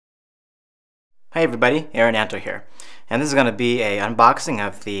Hi everybody, Nanto here, and this is going to be an unboxing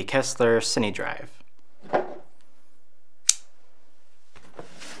of the Kessler CineDrive.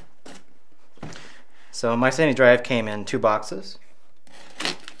 So my CineDrive came in 2 boxes.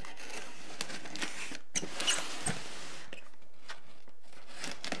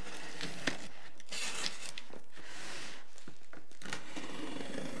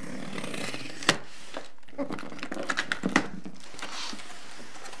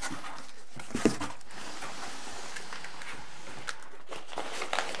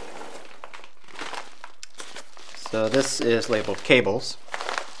 So this is labeled cables.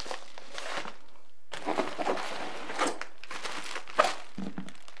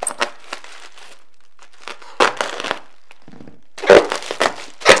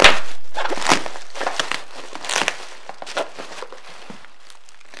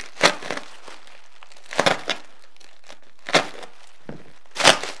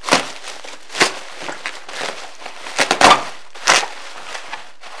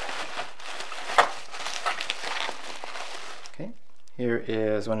 Here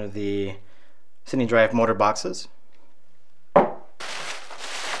is one of the CineDrive motor boxes.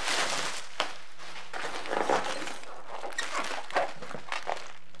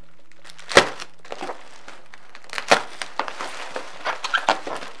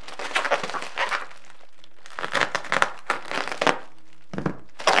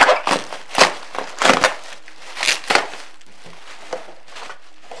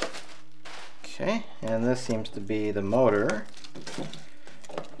 Okay, and this seems to be the motor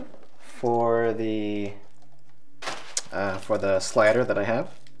for the slider that I have.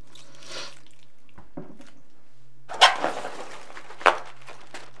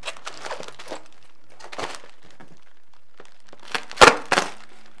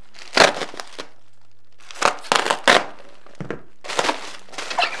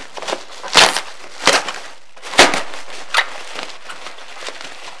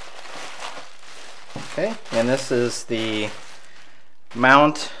 Okay, and this is the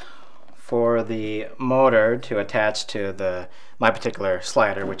mount for the motor to attach to my particular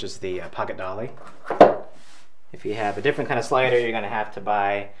slider, which is the pocket dolly. If you have a different kind of slider, you're going to have to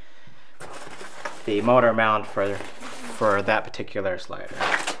buy the motor mount for that particular slider.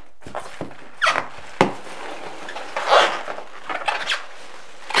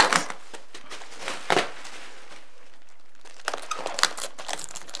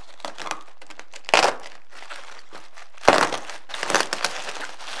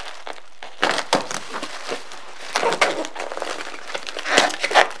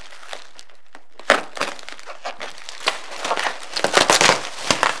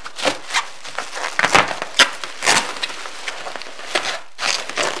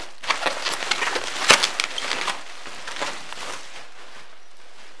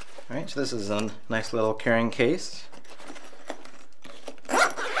 Alright, so this is a nice little carrying case.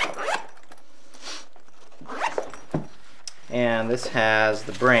 And this has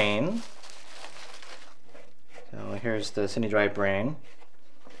the brain. So here's the CineDrive brain.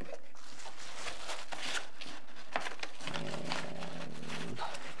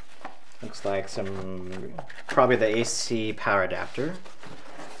 And looks like probably the AC power adapter.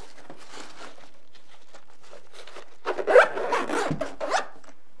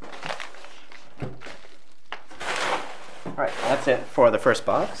 Alright, that's it for the first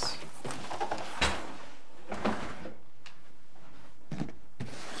box.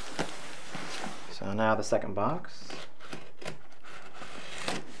 So now the second box.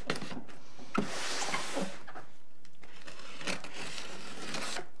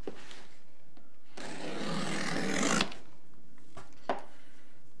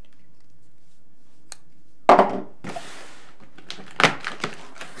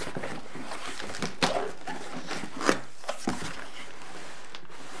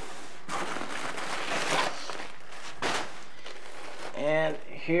 And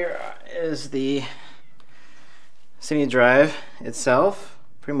here is the CineDrive itself.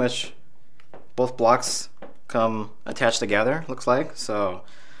 Pretty much both blocks come attached together, looks like. So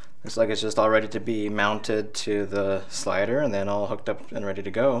looks like it's just all ready to be mounted to the slider and then all hooked up and ready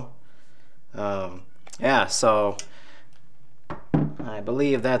to go. Yeah, so I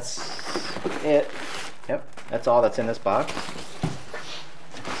believe that's it. Yep, that's all that's in this box.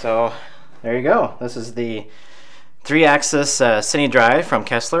 So there you go. This is the 3-axis CineDrive from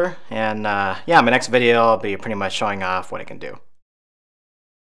Kessler, and yeah, my next video I'll be pretty much showing off what it can do.